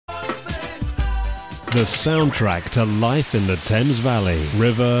The soundtrack to life in the Thames Valley.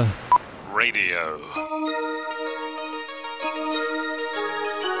 River Radio.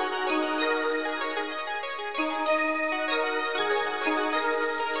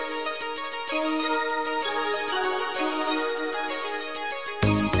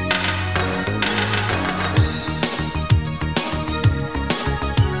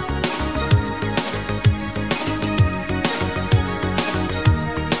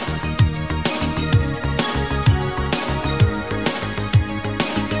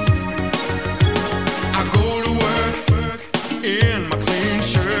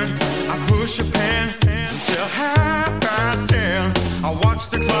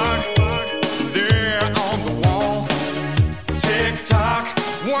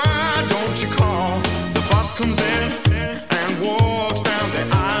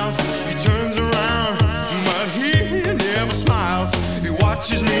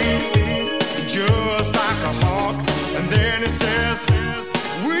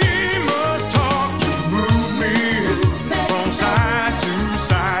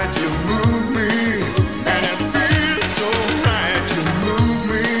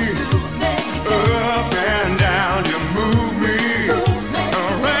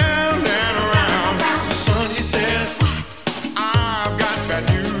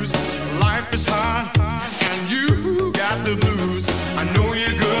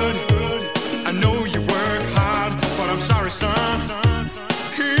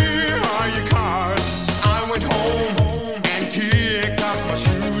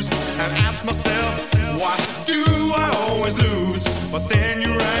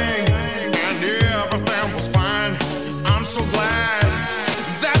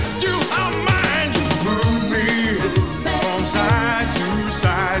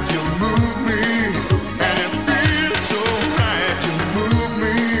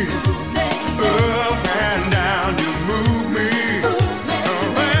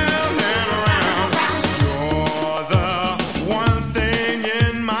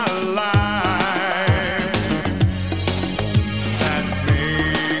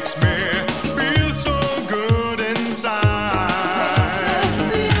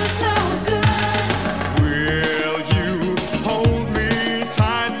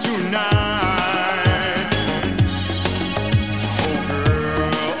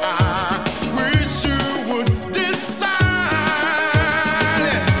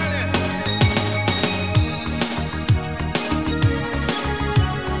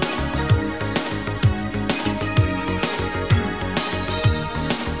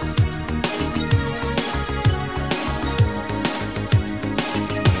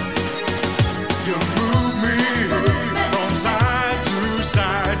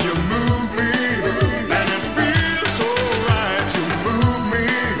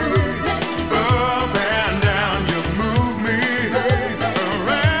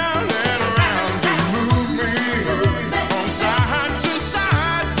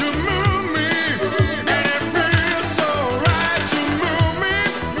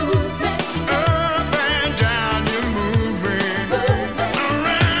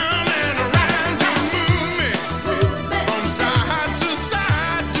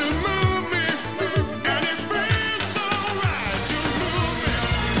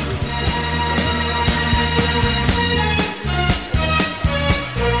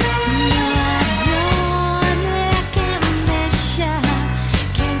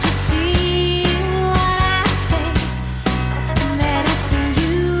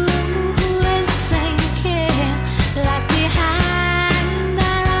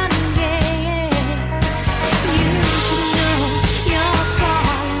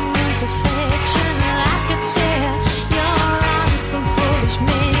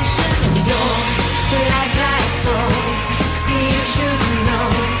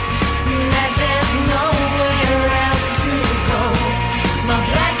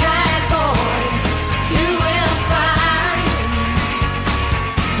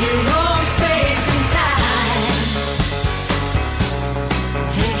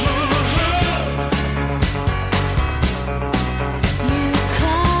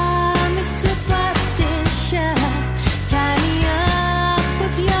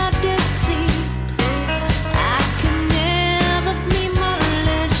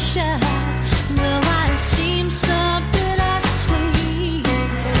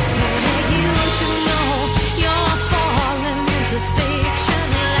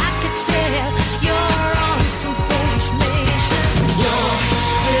 Fiction like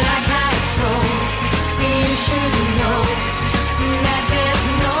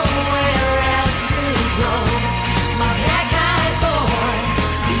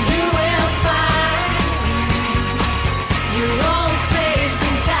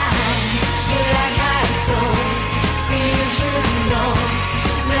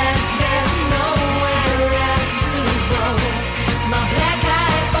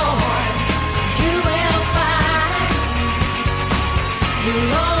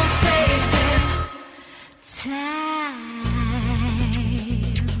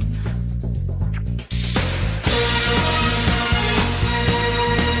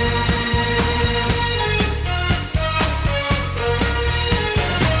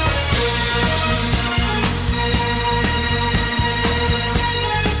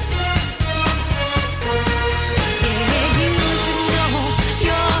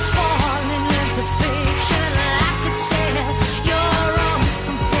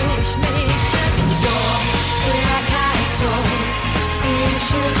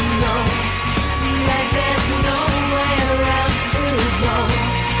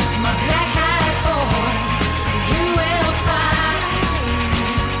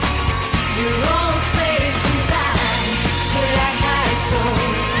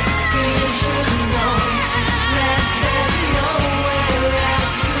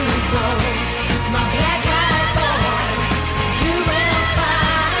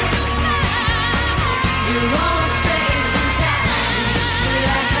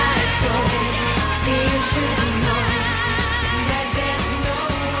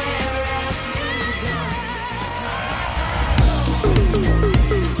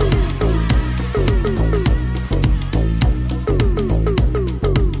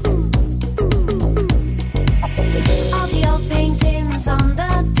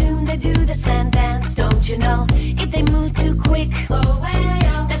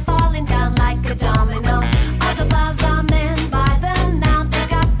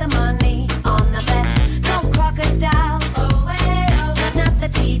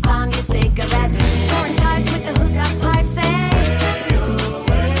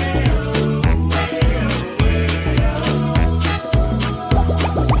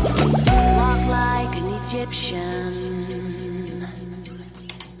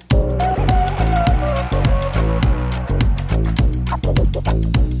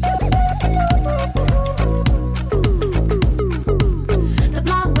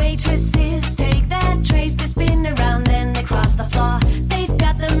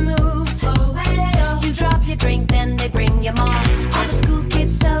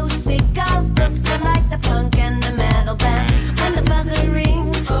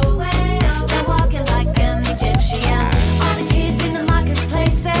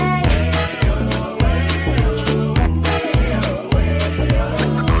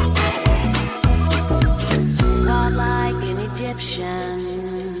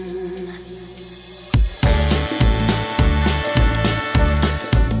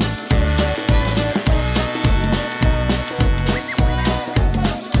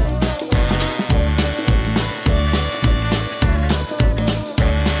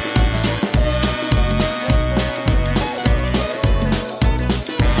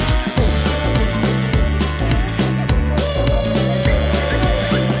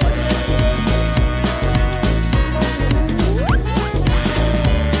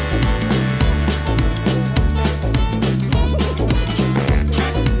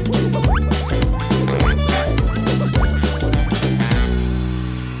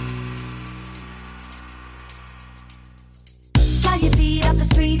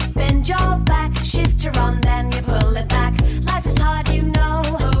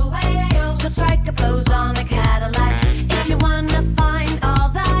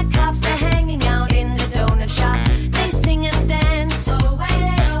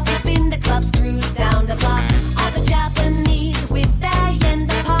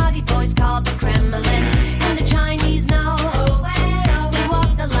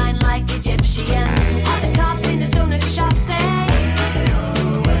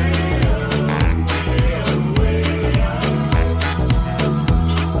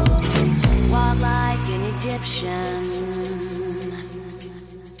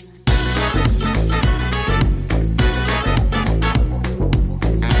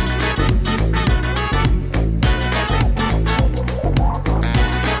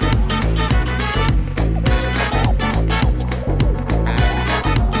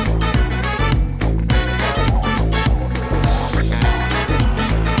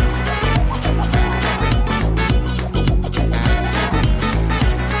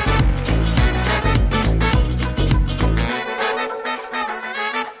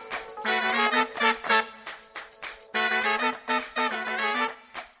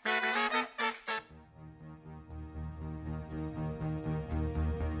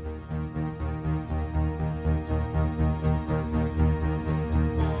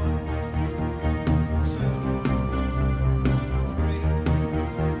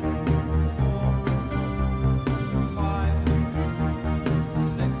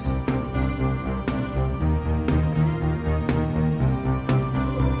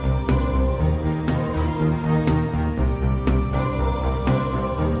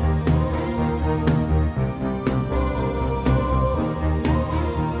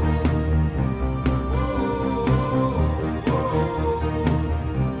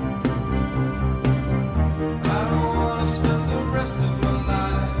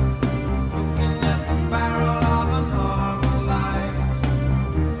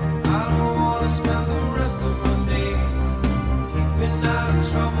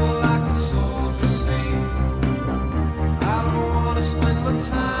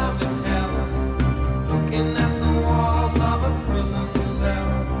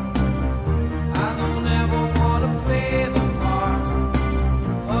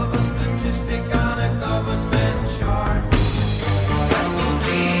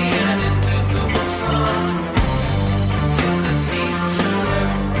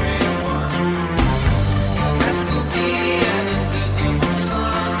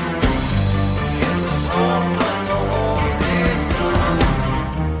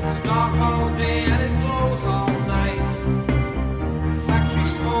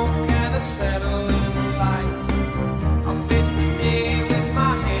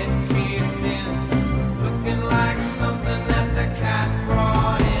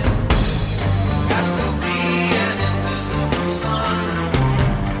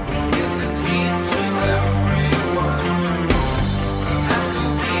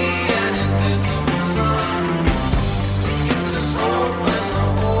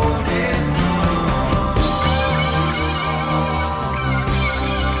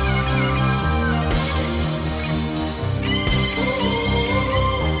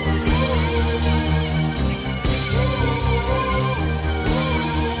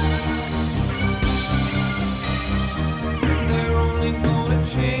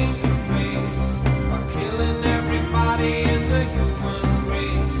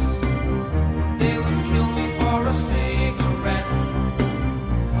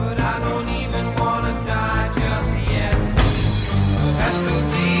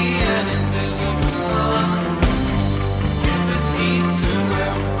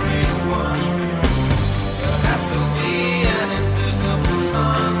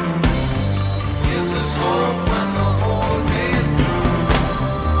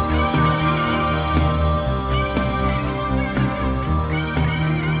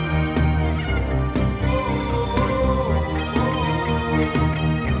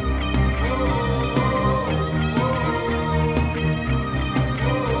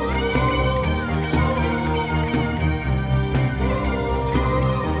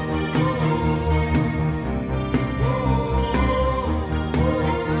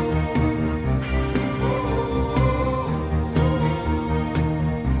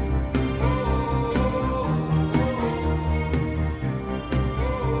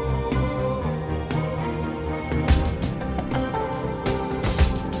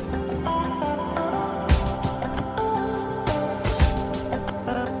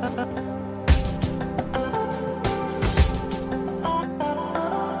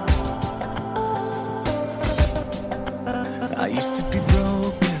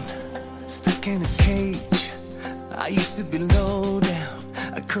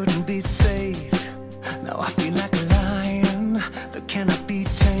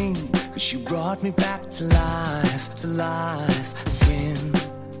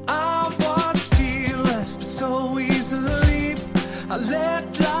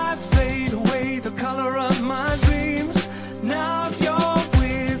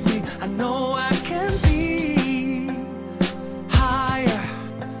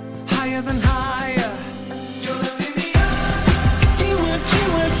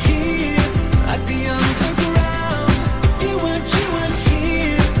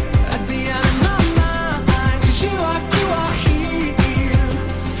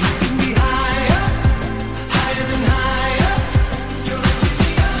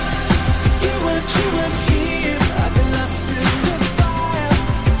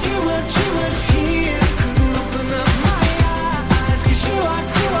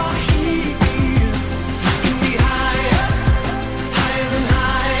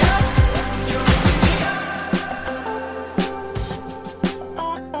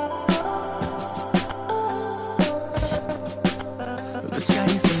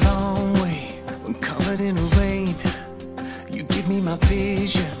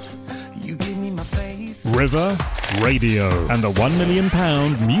River Radio and the £1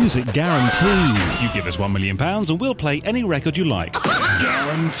 million music guarantee. You give us £1 million and we'll play any record you like.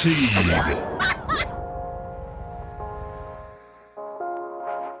 Guaranteed. I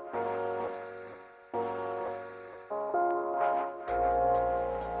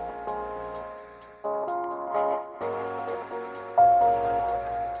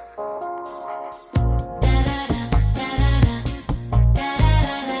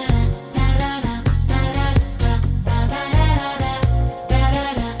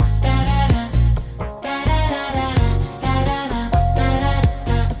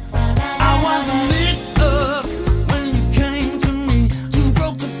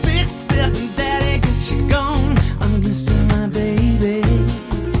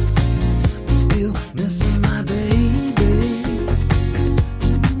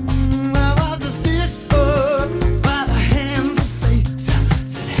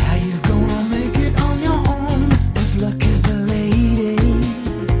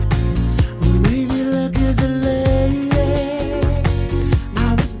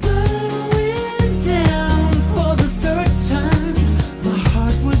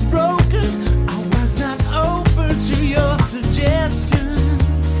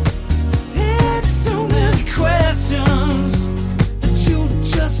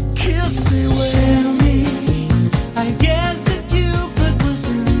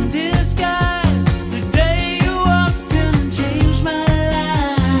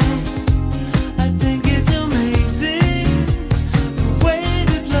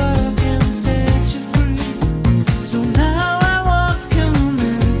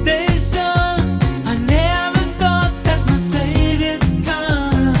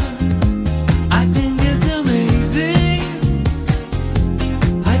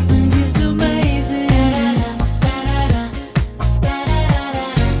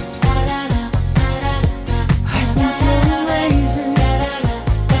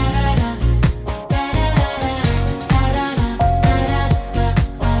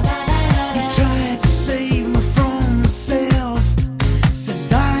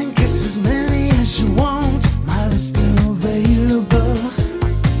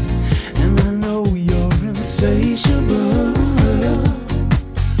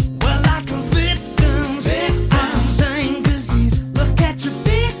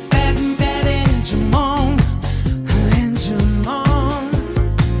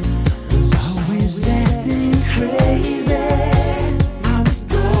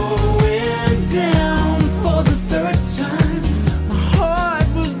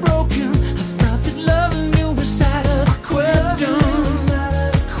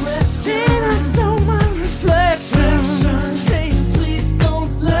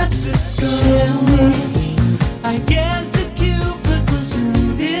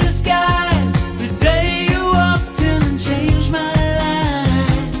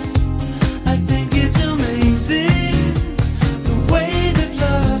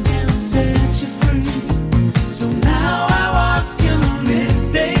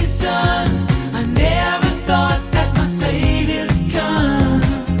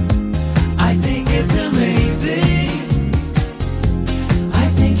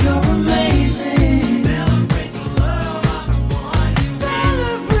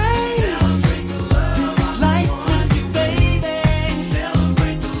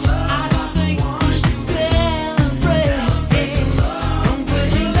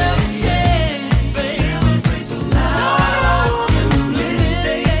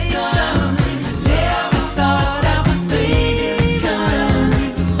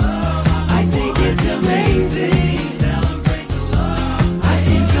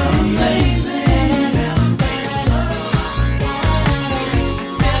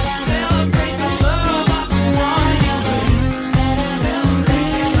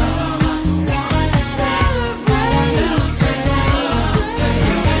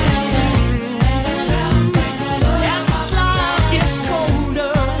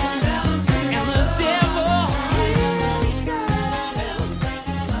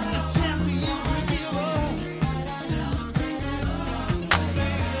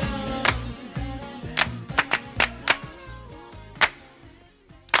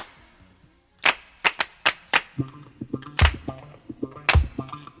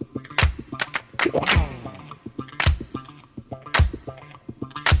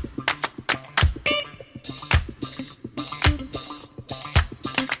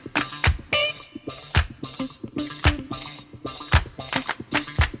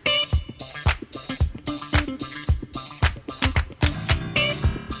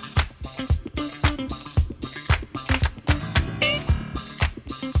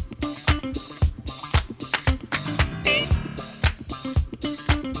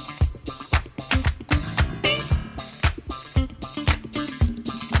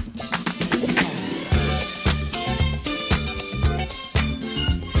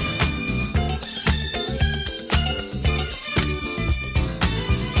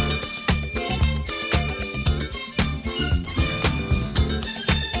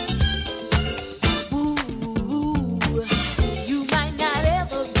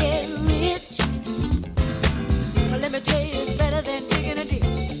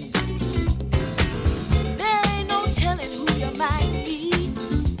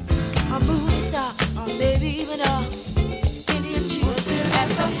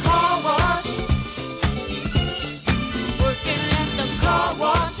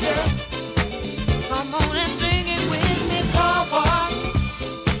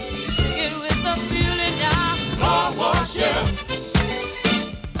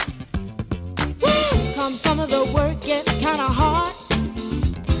some of the work gets kinda hard.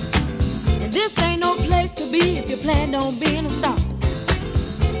 And this ain't no place to be if you plan on being a star.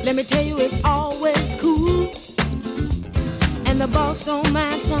 Let me tell you, it's always cool. And the boss don't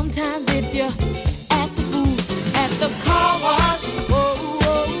mind sometimes if you act the fool at the car wash. Whoa,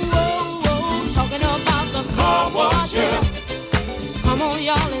 whoa, whoa, whoa. Talking about the car wash, yeah. Come on,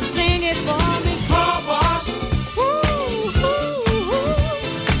 y'all, and sing it for me. Car wash. Woo, woo, woo.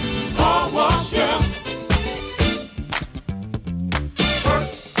 Car wash, yeah. Work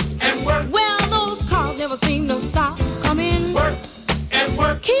and work. Well, those cars never seem to stop coming. Work and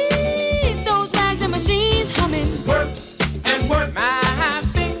work. Keep those bags and machines humming. Work and work. My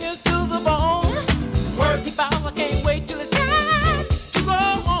fingers to the bone. Work. If I can't wait till it's time to go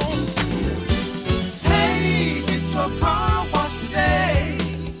home. Hey, get your car washed today.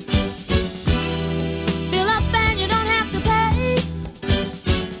 Fill up and you don't have to pay.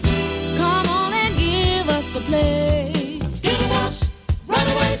 Come on and give us a play. Get a wash right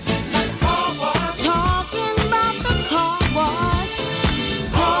away. Like a car wash. Talking about the car wash.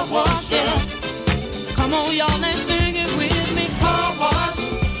 Car wash, yeah. Come on, y'all, and sing it with me. Car wash.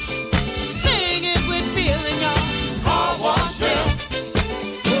 Sing it with feeling, y'all. Car wash, yeah.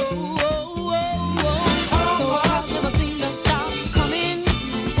 Whoa, whoa, whoa, whoa. Those cars never seem to stop coming.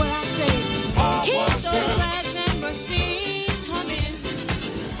 What I say, keep those bags and machines humming.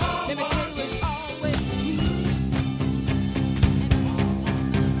 Let me tell you, it's always cool.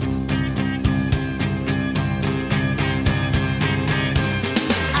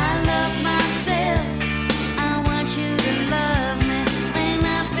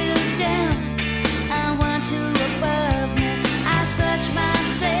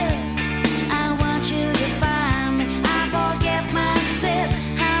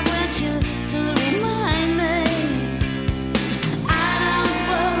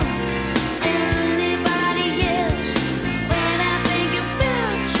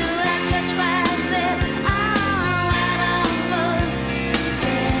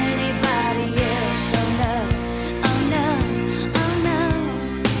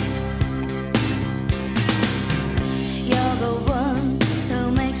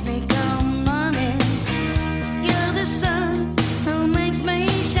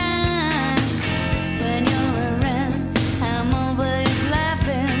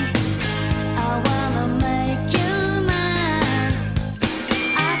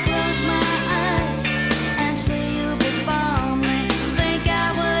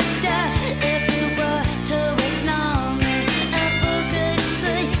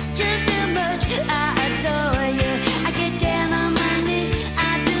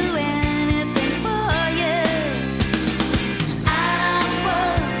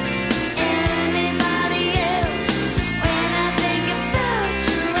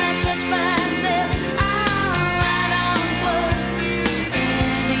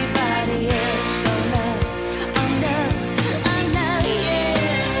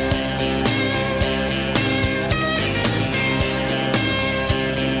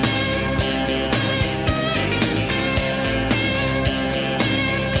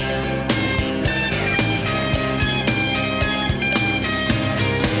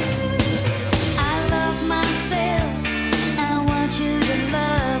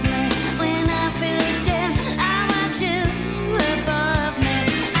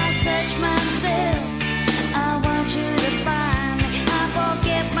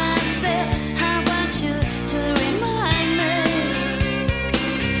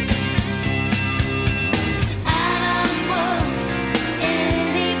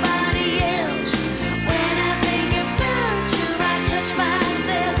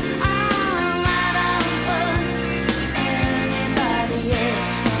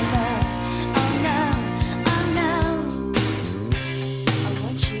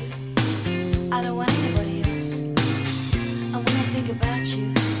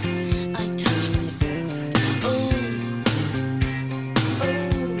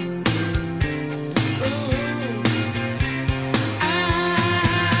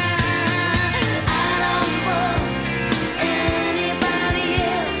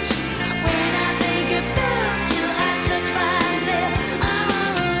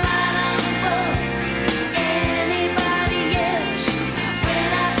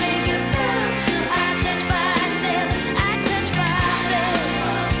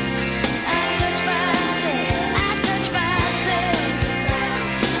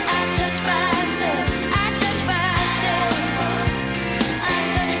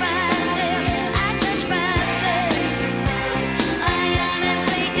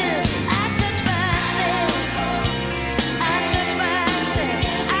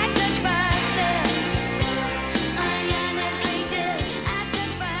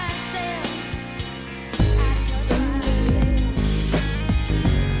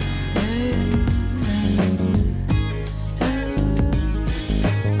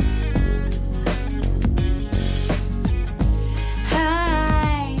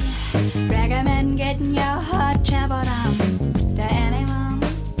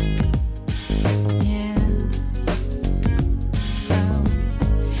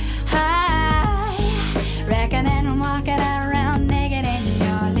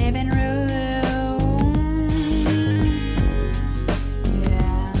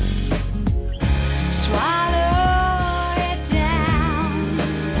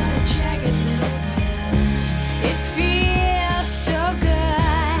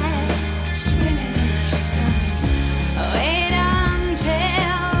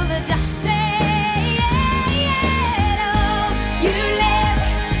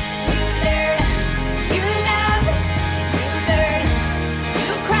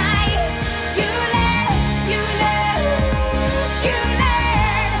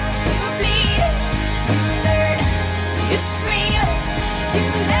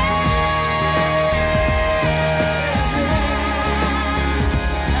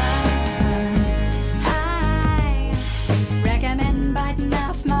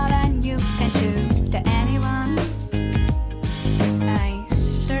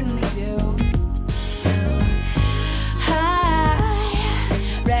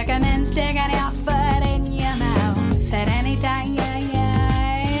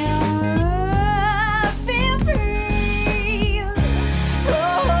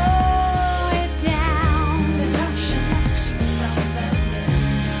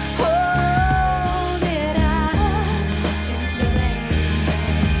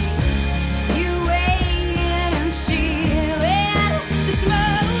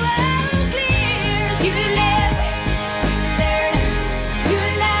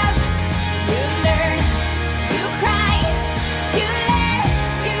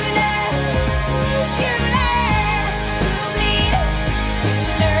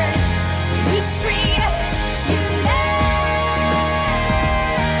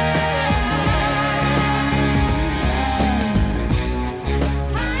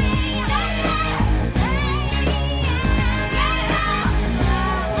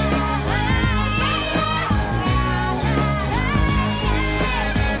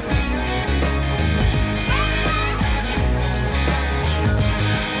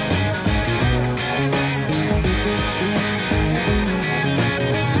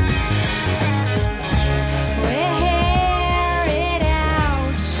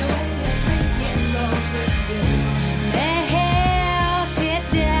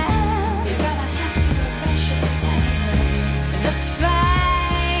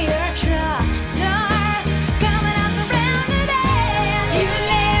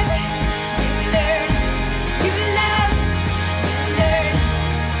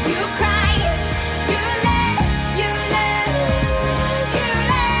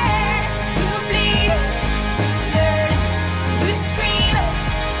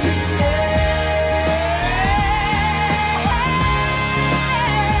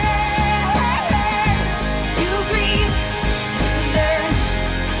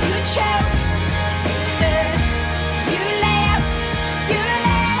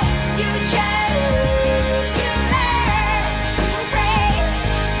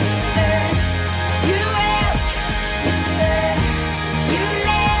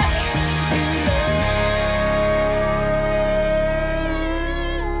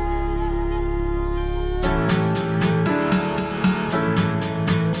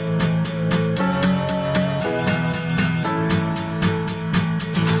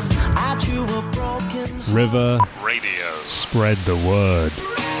 River Radio. Spread the word.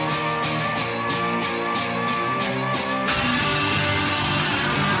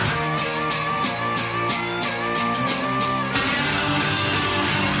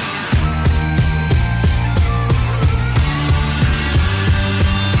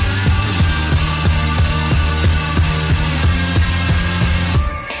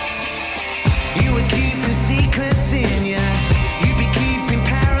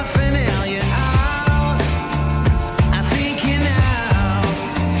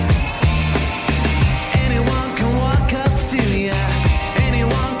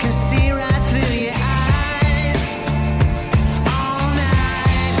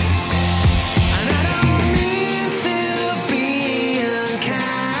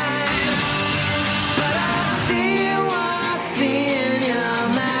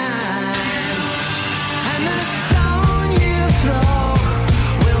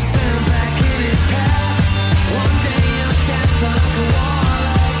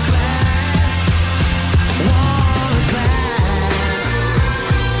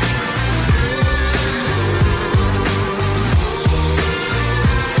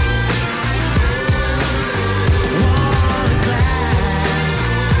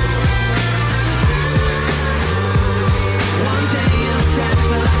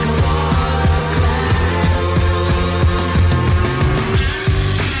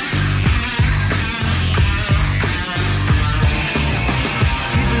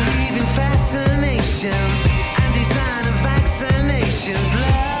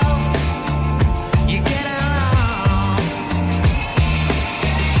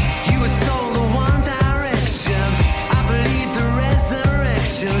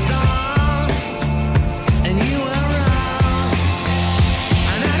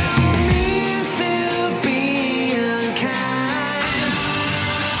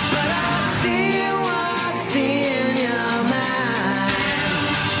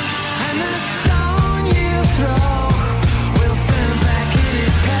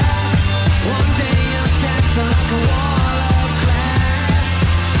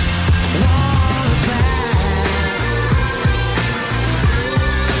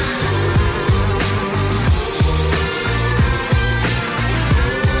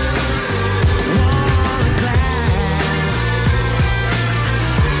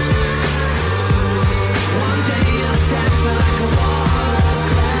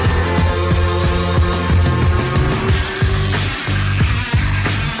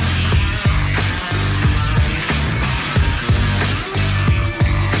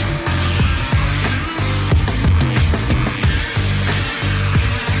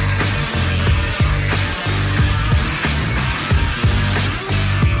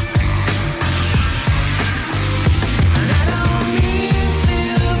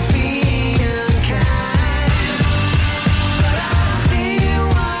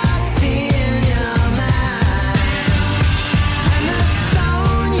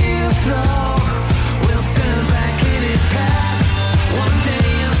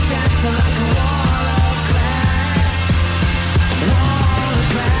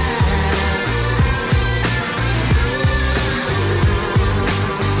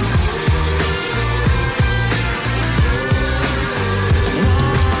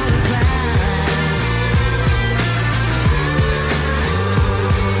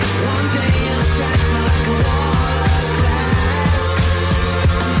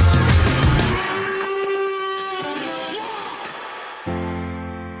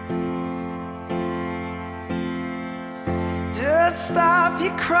 Stop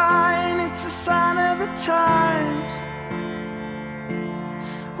your crying, it's a sign of the times.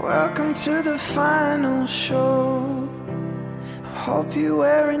 Welcome to the final show. I hope you're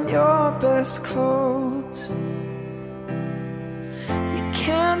wearing your best clothes. You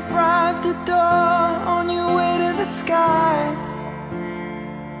can't bribe the door on your way to the sky.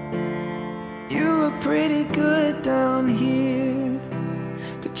 You look pretty good down here,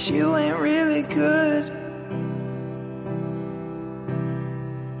 but you ain't really good.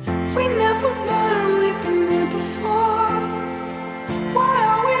 We never learned, we've been here before. Why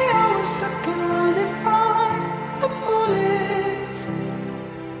are we always stuck and running from the bullets?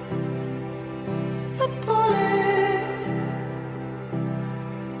 The bullets.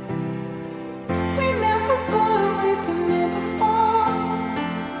 We never learned, we've been here before.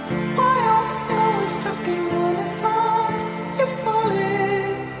 Why are we always stuck and running from your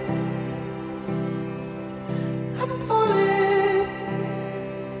bullets?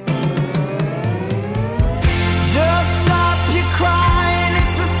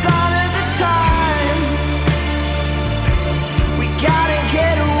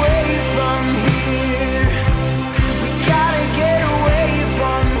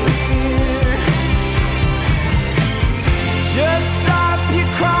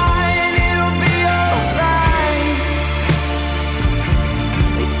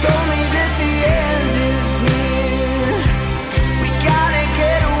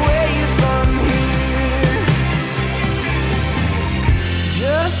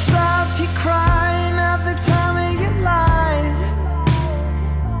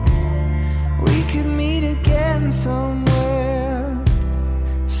 somewhere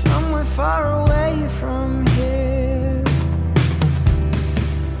far away from here.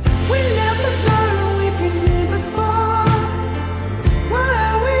 We never learned we've been here before. Why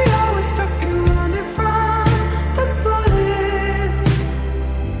are we always stuck and running from the bullets?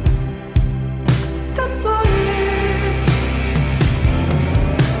 The bullets.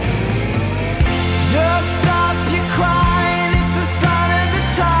 Just stop your crying, it's a sign of the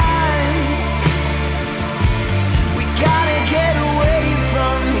times. We gotta get away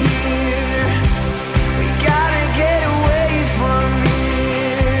from here. We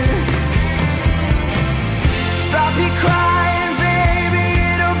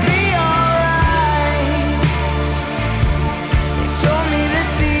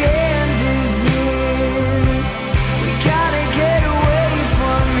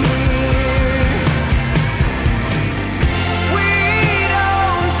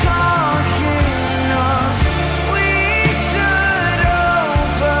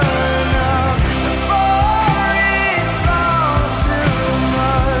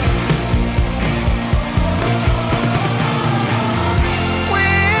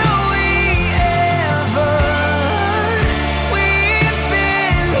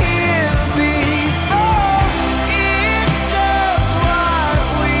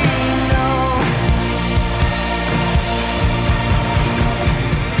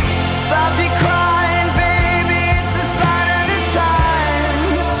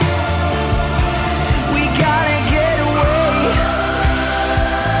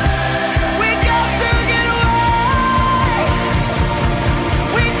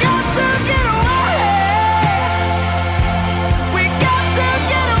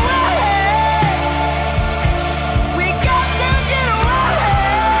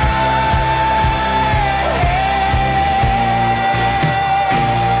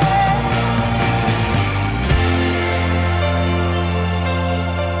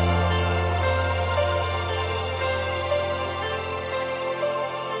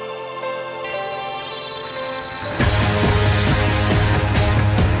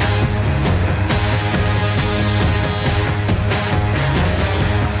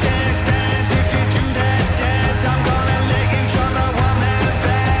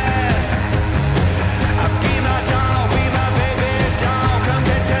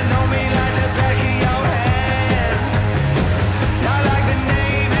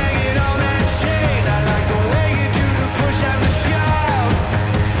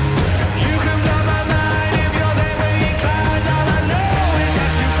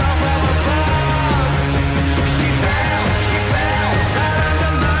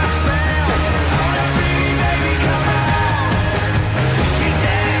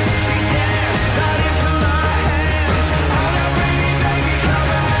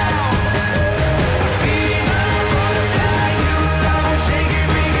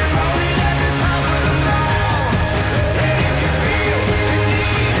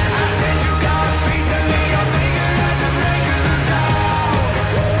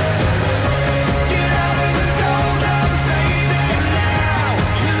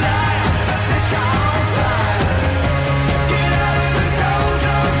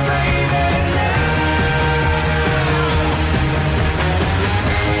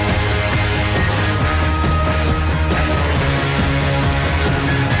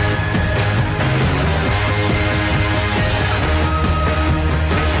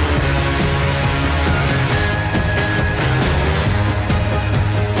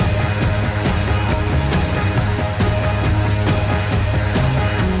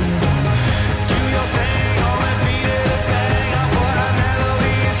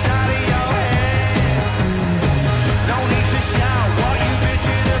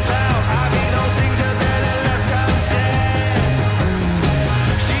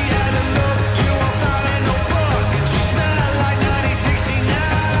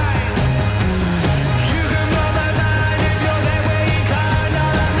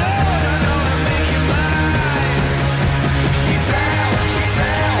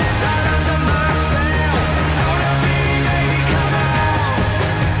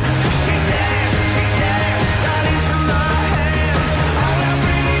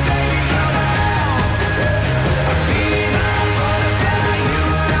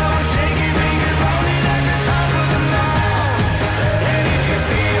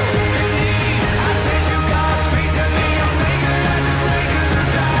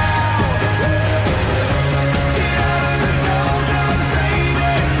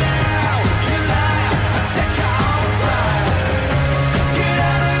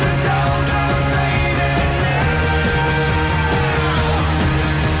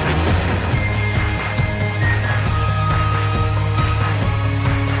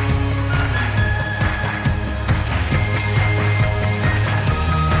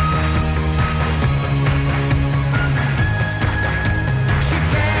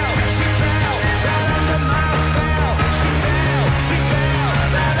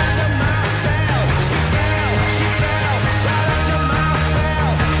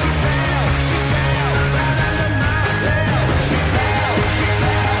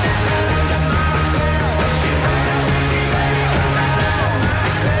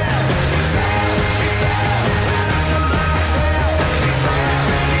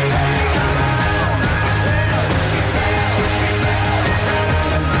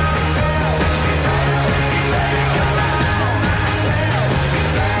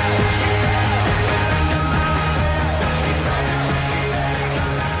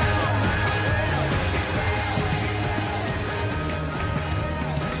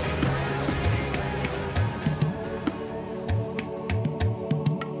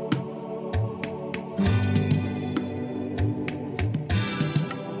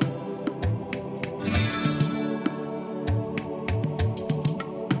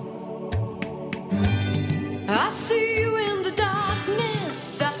I see you in the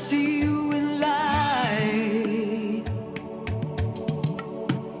darkness, I see you in light.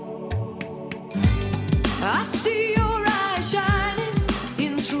 I see your eyes shining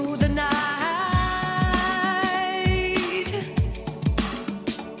in through the night.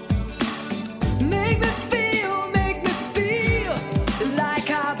 Make me feel like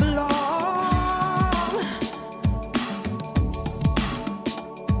I belong.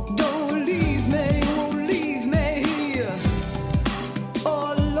 Don't leave me, won't leave me here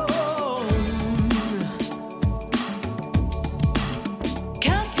all alone.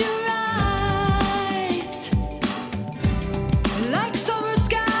 Cast your eyes like summer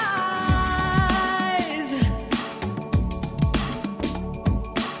skies,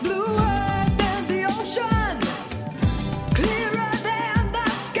 bluer than the ocean, clearer than the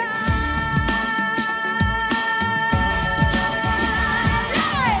sky.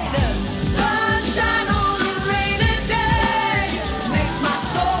 Sunshine on a rainy day makes my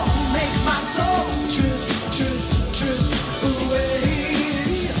soul trip, trip, trip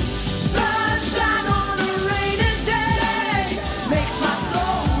away. Sunshine on a rainy day makes my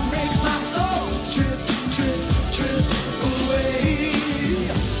soul trip, trip, trip away.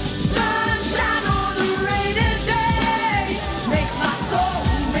 Sunshine on a rainy day makes my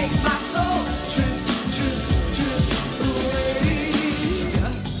soul trip, trip, trip away.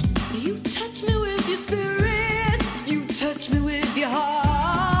 You touch me with your spirit, you touch me with your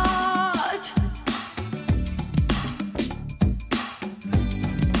heart.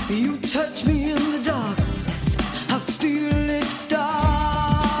 You touch me in the darkness, I feel it start.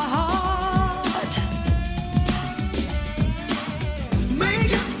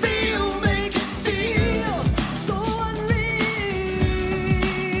 Make it feel so unreal,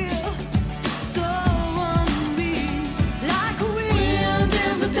 like a wind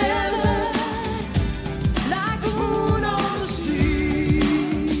in the desert, like a moon on the street.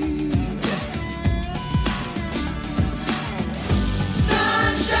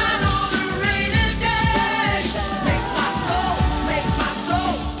 Sunshine on a rainy day makes my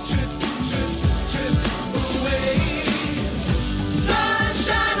soul trip, trip, trip away.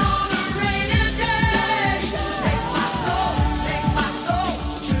 Sunshine on a rainy day makes my soul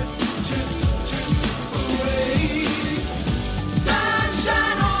trip, trip, trip away.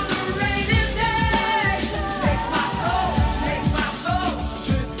 Sunshine on a rainy day makes my soul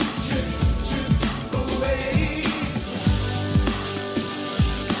trip, trip, trip away.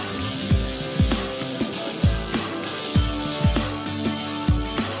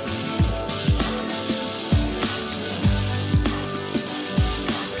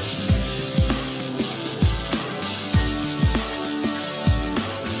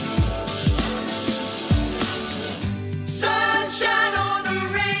 Sunshine on a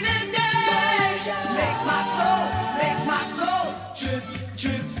rainy day makes my soul trip,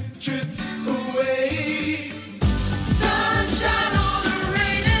 trip, trip away. Sunshine on a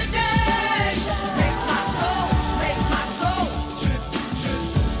rainy day makes my soul trip, trip,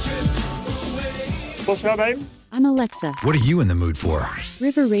 trip away. What's your name? I'm Alexa. What are you in the mood for?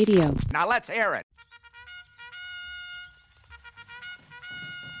 River Radio. Now let's hear it.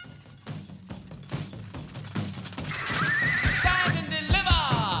 Stand and deliver.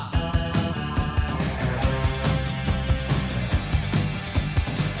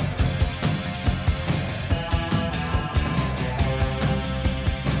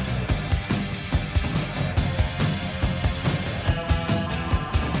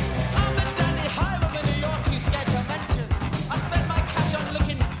 I'm the Danny Highwayman of your two scared to mention. I spend my cash on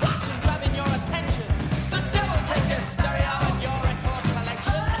looking flash and grabbing your attention.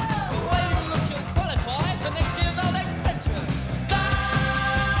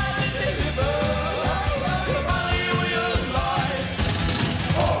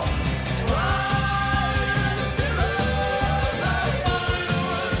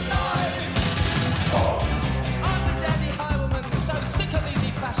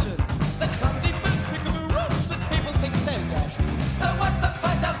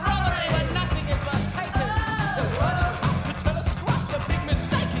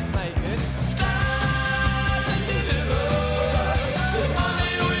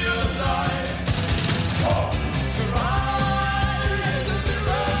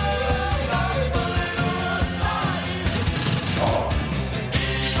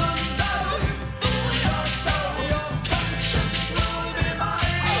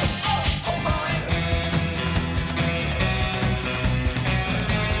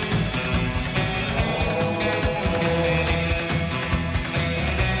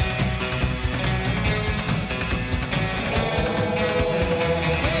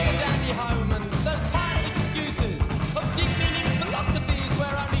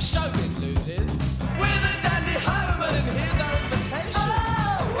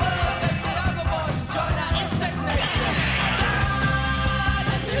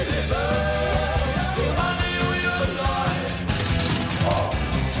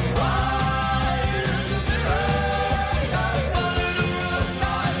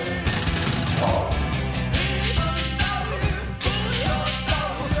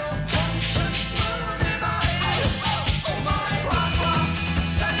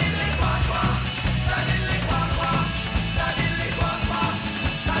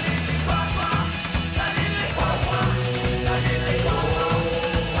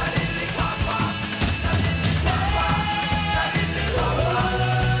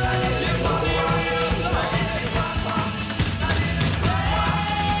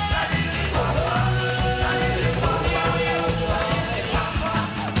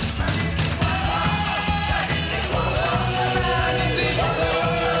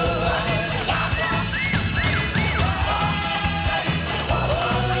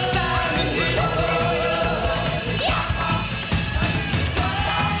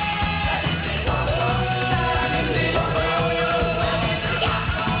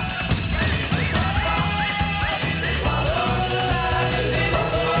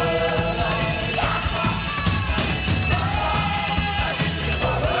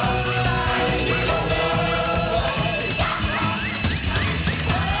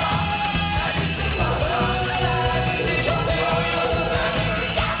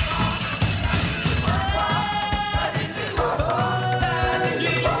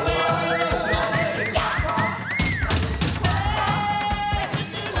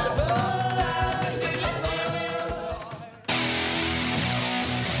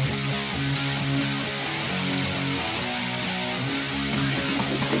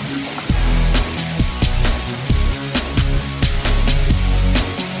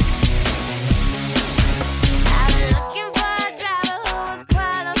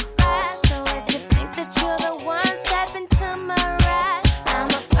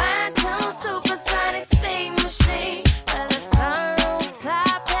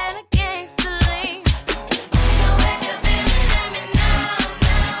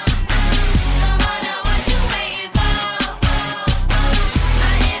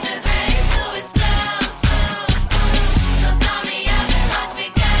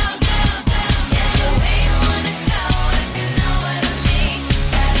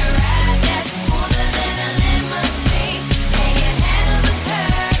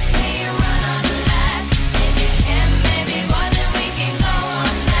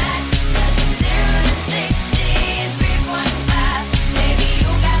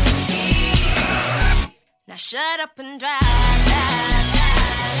 up and drive, drive,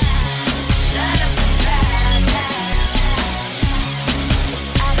 drive, drive. Shut up and drive, drive, drive.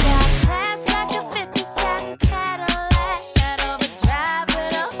 I got class like a 57 Cadillac. That overdrive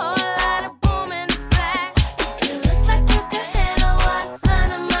with a whole lot of boom in the back. You look like you could handle what's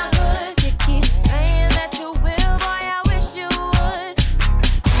under my hood. You keep saying that you will, boy, I wish you would.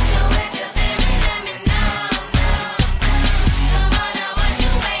 So if you feel me, let me know, Come on now, what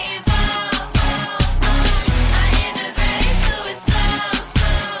you waiting for? My engine's ready to explode,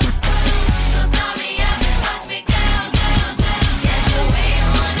 So start me up and watch me go, go, go. Guess you're where you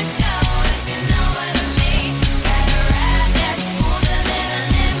wanna go if you know what I mean. Got a ride that's smoother than a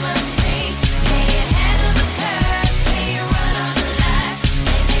limousine. Can you handle the curves? Can you run all the lights?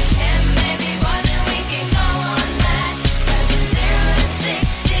 If you can, baby boy, then we can go all night. 'Cause it's 0 to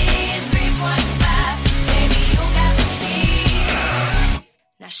 60 in 3.5. Baby, you got the key.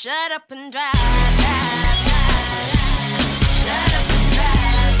 Now shut up and drive, drive, drive, drive. Shut up and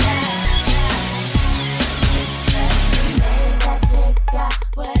drive, drive, drive, drive. That dick got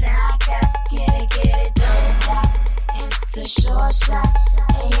what I got. Get it, don't stop. It's a short shot.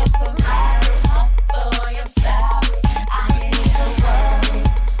 And you're from Harry, boy, I'm sorry. I ain't even worried.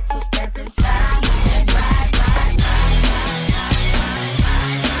 So step inside and ride, ride, ride, ride, ride, ride,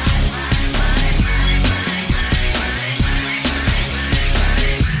 ride, ride, ride, ride.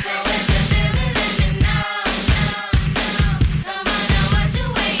 So if you feel me, let me know, Come on now, what you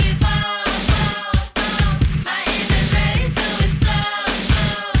waiting for? My engine's ready to explode,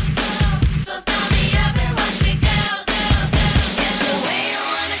 So start me up and watch me go, go, go. Guess you're where you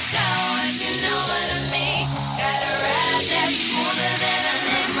wanna go if you know what I mean. Got a ride that's smoother than a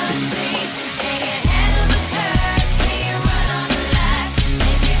limousine. Can you handle the curves? Can you run all the lights?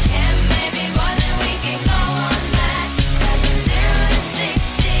 If you can, baby boy, then we can go all night. 'Cause it's 0 to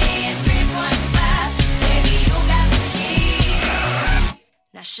 60 in 3.5. Baby, you got the key.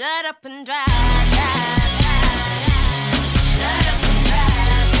 Now shut up and drive, drive, drive, drive. Shut up and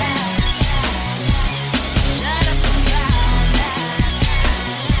drive, drive, drive, drive. Shut up and drive, drive, drive, drive.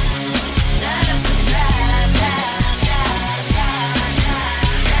 Shut up and drive, drive, drive, drive, drive.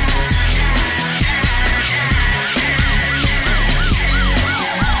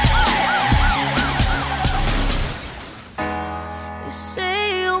 You say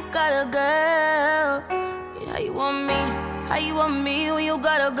you got a girl. How you want me? How you want me when you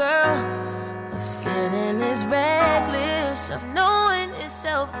got a girl? The feeling is reckless of knowing it's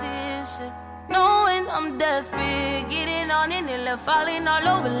selfish, knowing I'm desperate, getting on in and left, falling all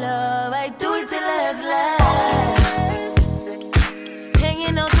over love. I do it till last.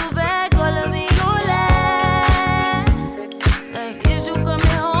 Hanging out the back, all of me your last. Like, is you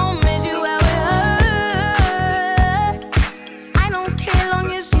coming home? Is you out with her? I don't care long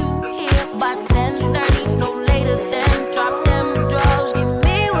as you here by 10:30, no later than drop them drugs, give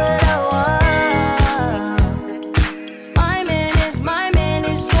me what I want. My man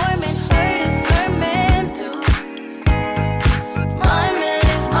is your man, hurt is her man too. My man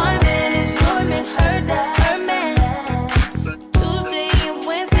is your man, hurt that's her man. Tuesday and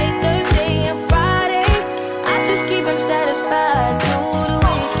Wednesday, Thursday and Friday, I just keep him satisfied through the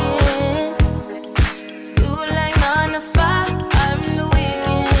weekend. You like 9 to 5, I'm the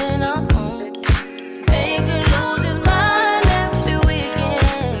weekend. Make her lose his mind every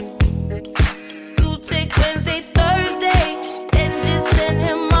weekend. You take Wednesday, Thursday, then just send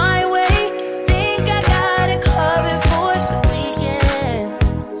him my way. Think I got it covered for the weekend.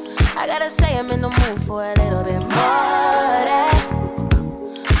 I gotta say I'm in the mood for a little bit more of that.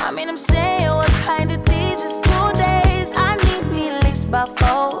 I mean, I'm saying what kind of days is 2 days. I need me at least about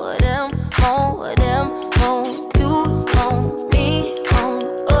 4 of them, more of them, home. You, home, me, home,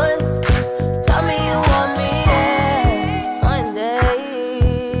 us. Just tell me you want me, one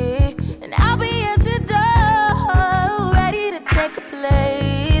day. And I'll be at your door, ready to take a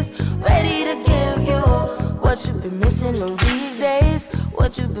place, ready to give you what you've been missing on weekdays, what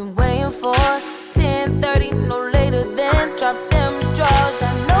you've been waiting for. 10:30, no later than drop them drawers.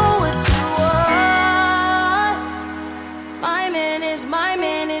 I know what you want. My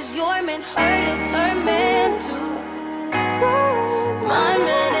man is your man, hurt is her man too. My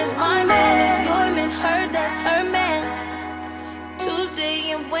man is your man, hurt that's her man. Tuesday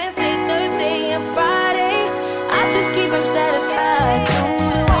and Wednesday, Thursday and Friday, I just keep him satisfied through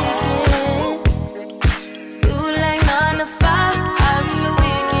the weekend. You like 9 to 5, I'm the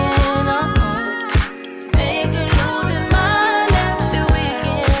weekend. Make her lose his mind every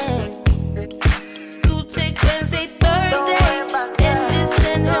weekend. You take Wednesday, Thursday, and just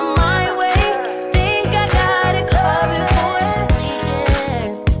send him my way. Think I got it covered for the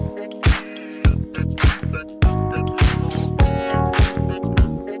weekend.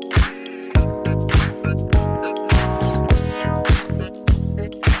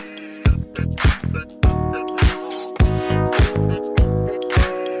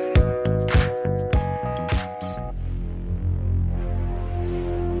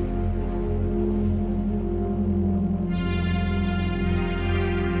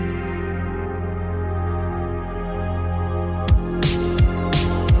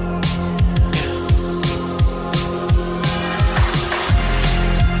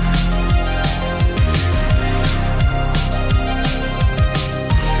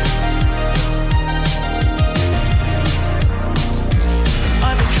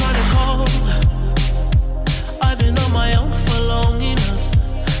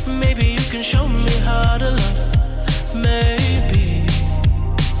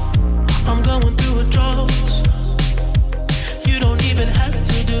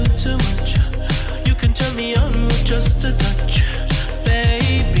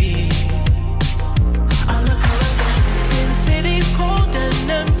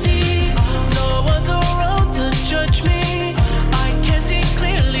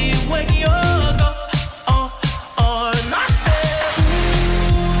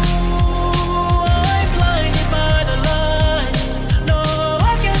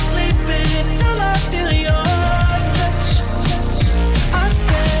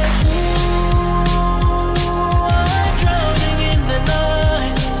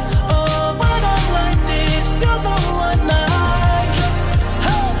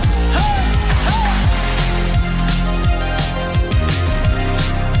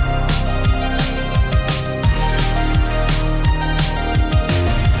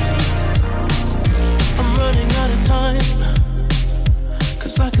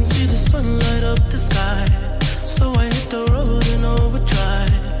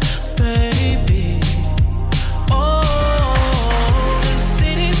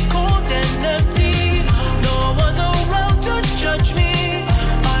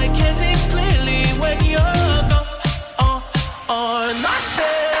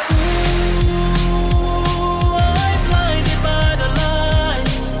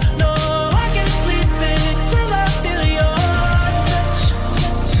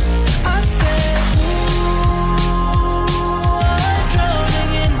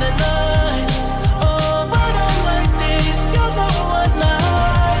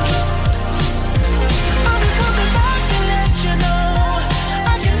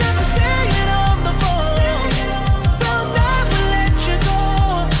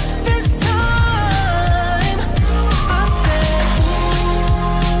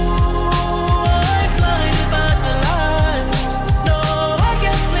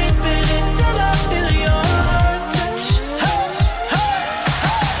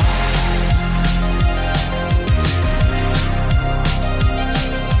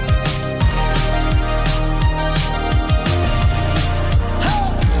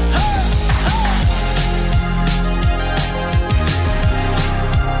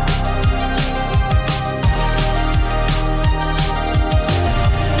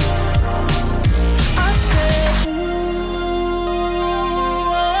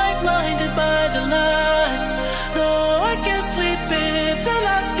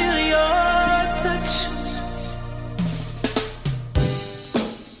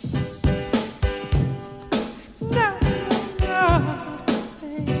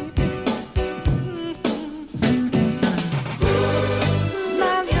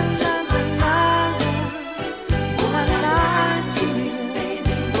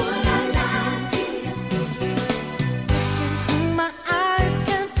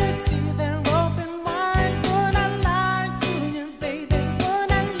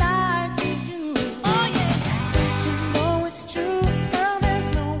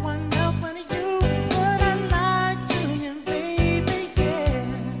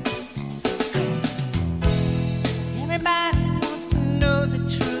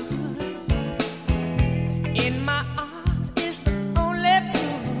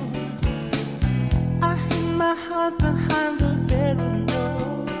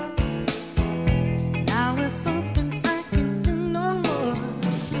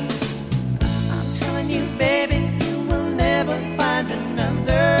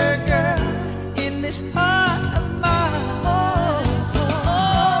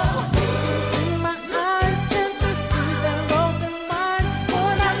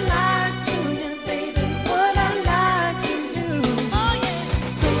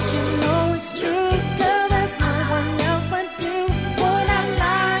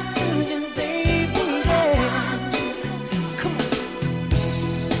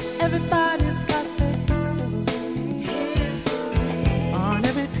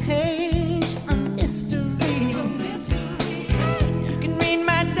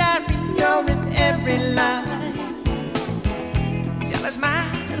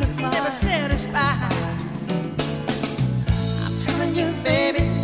 satisfied.